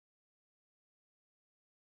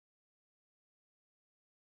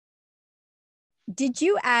Did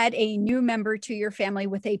you add a new member to your family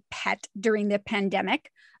with a pet during the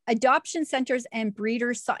pandemic? Adoption centers and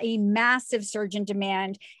breeders saw a massive surge in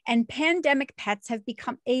demand, and pandemic pets have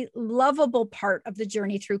become a lovable part of the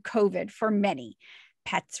journey through COVID for many.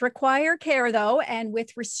 Pets require care, though, and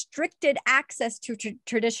with restricted access to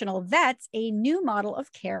traditional vets, a new model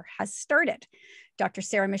of care has started. Dr.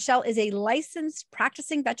 Sarah Michel is a licensed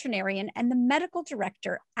practicing veterinarian and the medical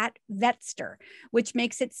director at Vetster, which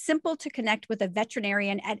makes it simple to connect with a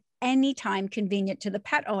veterinarian at any time convenient to the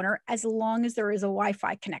pet owner, as long as there is a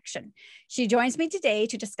Wi-Fi connection. She joins me today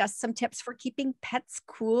to discuss some tips for keeping pets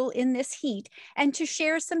cool in this heat and to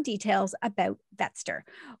share some details about Vetster.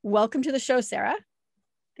 Welcome to the show, Sarah.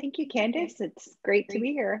 Thank you, Candice. It's great to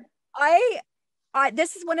be here.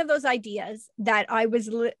 This is one of those ideas that I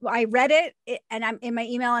read it and I'm in my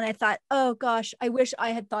email and I thought, oh gosh, I wish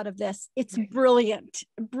I had thought of this. It's brilliant,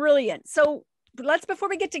 brilliant. So before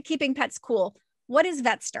we get to keeping pets cool, what is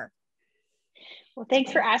Vetster? Well,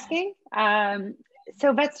 thanks for asking.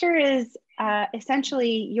 So Vetster is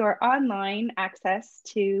essentially your online access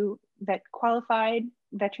to qualified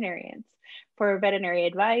veterinarians for veterinary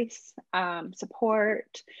advice,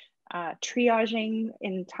 support, triaging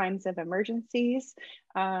in times of emergencies,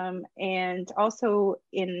 and also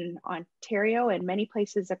in Ontario and many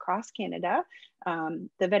places across Canada,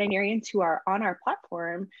 the veterinarians who are on our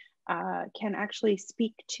platform can actually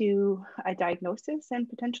speak to a diagnosis and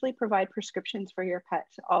potentially provide prescriptions for your pet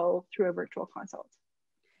all through a virtual consult.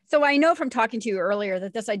 So I know from talking to you earlier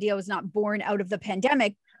that this idea was not born out of the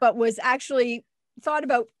pandemic, but was actually thought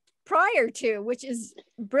about prior to, which is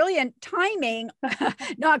brilliant timing.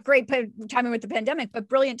 Not great timing with the pandemic, but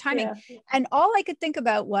brilliant timing. Yeah. And all I could think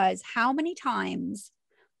about was how many times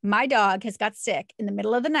my dog has got sick in the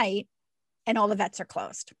middle of the night and all the vets are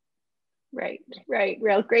closed. Right.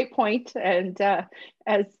 Real great point. And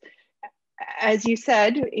as you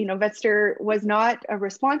said, Vetster was not a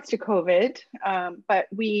response to COVID, but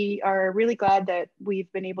we are really glad that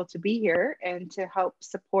we've been able to be here and to help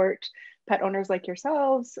support pet owners like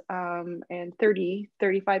yourselves, and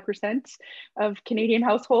 35% of Canadian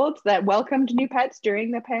households that welcomed new pets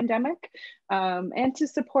during the pandemic, and to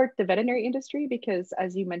support the veterinary industry, because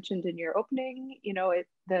as you mentioned in your opening,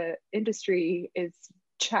 the industry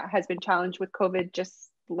has been challenged with COVID,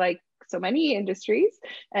 just like so many industries,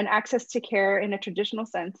 and access to care in a traditional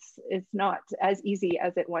sense is not as easy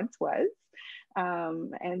as it once was.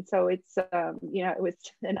 And so it's, it was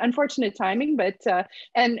an unfortunate timing, but,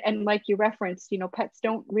 and like you referenced, pets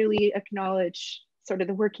don't really acknowledge sort of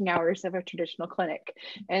the working hours of a traditional clinic,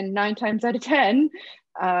 and 9 times out of 10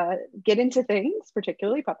 get into things,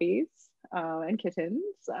 particularly puppies and kittens,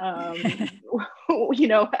 at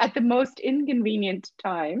the most inconvenient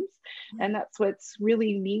times. And that's what's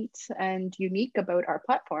really neat and unique about our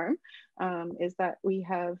platform, is that we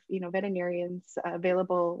have, veterinarians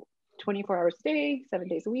available 24 hours a day, 7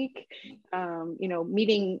 days a week,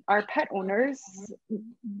 meeting our pet owners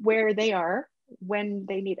where they are when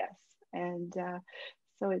they need us. And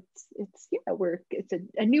so it's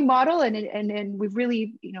a new model, and we've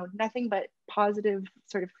really, nothing but positive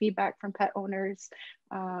sort of feedback from pet owners,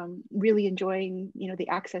 really enjoying, the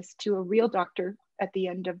access to a real doctor at the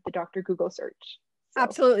end of the Dr. Google search. So.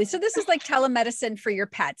 Absolutely. So this is like telemedicine for your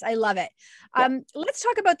pets. I love it. Yeah. Let's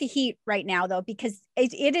talk about the heat right now, though, because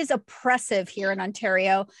it is oppressive here in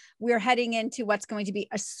Ontario. We're heading into what's going to be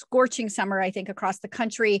a scorching summer, I think, across the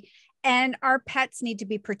country. And our pets need to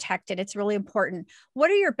be protected. It's really important. What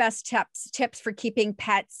are your best tips for keeping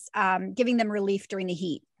pets, giving them relief during the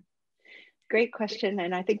heat? Great question.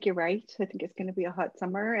 And I think you're right. I think it's going to be a hot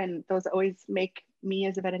summer, and those always make me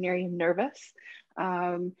as a veterinarian nervous.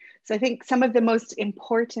 So I think some of the most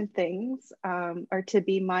important things are to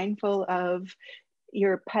be mindful of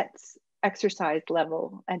your pet's exercise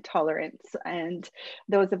level and tolerance. And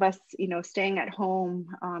those of us, staying at home,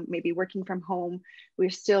 maybe working from home, we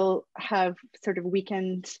still have sort of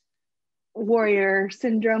weekend warrior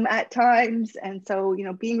syndrome at times. And so,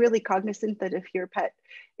 being really cognizant that if your pet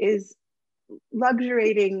is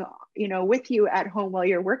luxuriating, with you at home while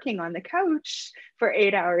you're working on the couch for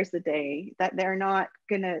 8 hours a day, that they're not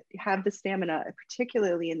going to have the stamina,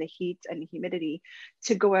 particularly in the heat and humidity,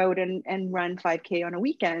 to go out and run 5K on a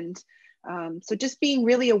weekend. So just being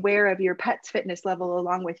really aware of your pet's fitness level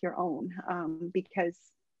along with your own, because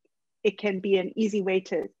it can be an easy way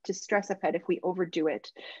to stress a pet if we overdo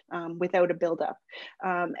it without a buildup.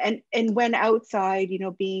 And when outside,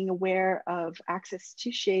 being aware of access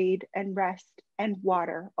to shade and rest and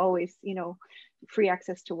water, always, free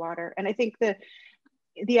access to water. And I think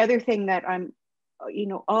the other thing that I'm,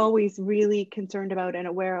 always really concerned about and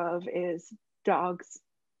aware of is dogs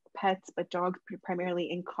pets, but dogs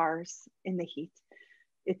primarily in cars in the heat.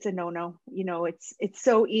 It's a no-no. You know, it's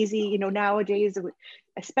so easy, you know, nowadays,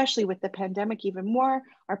 especially with the pandemic, even more,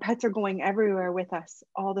 our pets are going everywhere with us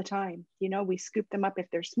all the time. You know, we scoop them up if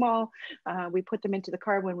they're small. We put them into the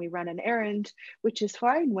car when we run an errand, which is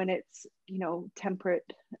fine when it's, you know,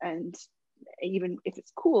 temperate, and even if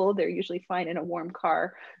it's cool, they're usually fine in a warm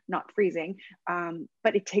car, not freezing.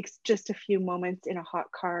 But it takes just a few moments in a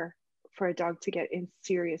hot car for a dog to get in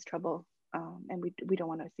serious trouble. And we don't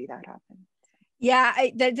want to see that happen. Yeah,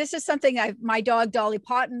 this is something my dog Dolly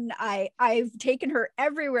Potton, I've taken her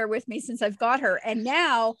everywhere with me since I've got her. And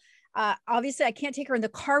now, obviously I can't take her in the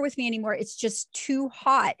car with me anymore. It's just too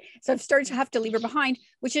hot. So I've started to have to leave her behind,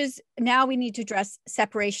 which is now we need to address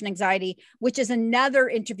separation anxiety, which is another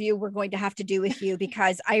interview we're going to have to do with you,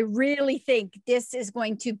 because I really think this is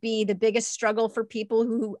going to be the biggest struggle for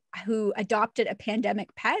people who adopted a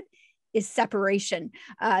pandemic pet, is separation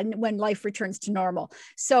when life returns to normal.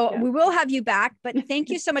 So we will have you back, but thank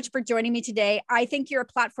you so much for joining me today. I think your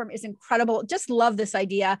platform is incredible. Just love this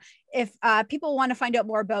idea. If people want to find out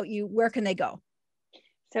more about you, where can they go?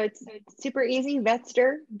 So it's super easy,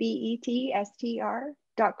 Vetstr, VETSTR.com.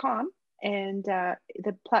 And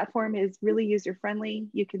the platform is really user-friendly.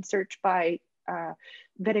 You can search by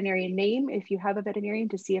veterinarian name if you have a veterinarian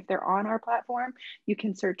to see if they're on our platform. You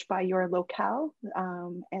can search by your locale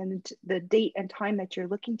and the date and time that you're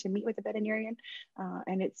looking to meet with a veterinarian,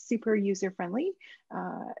 and it's super user friendly.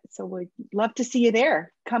 So we'd love to see you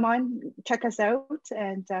there. Come on, check us out,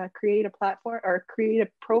 and create a platform or create a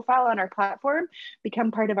profile on our platform,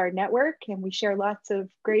 become part of our network, and we share lots of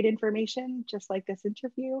great information just like this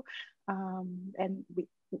interview. And we,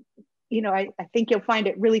 you know, I think you'll find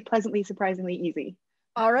it really pleasantly, surprisingly easy.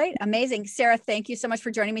 All right. Amazing. Sarah, thank you so much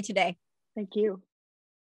for joining me today. Thank you.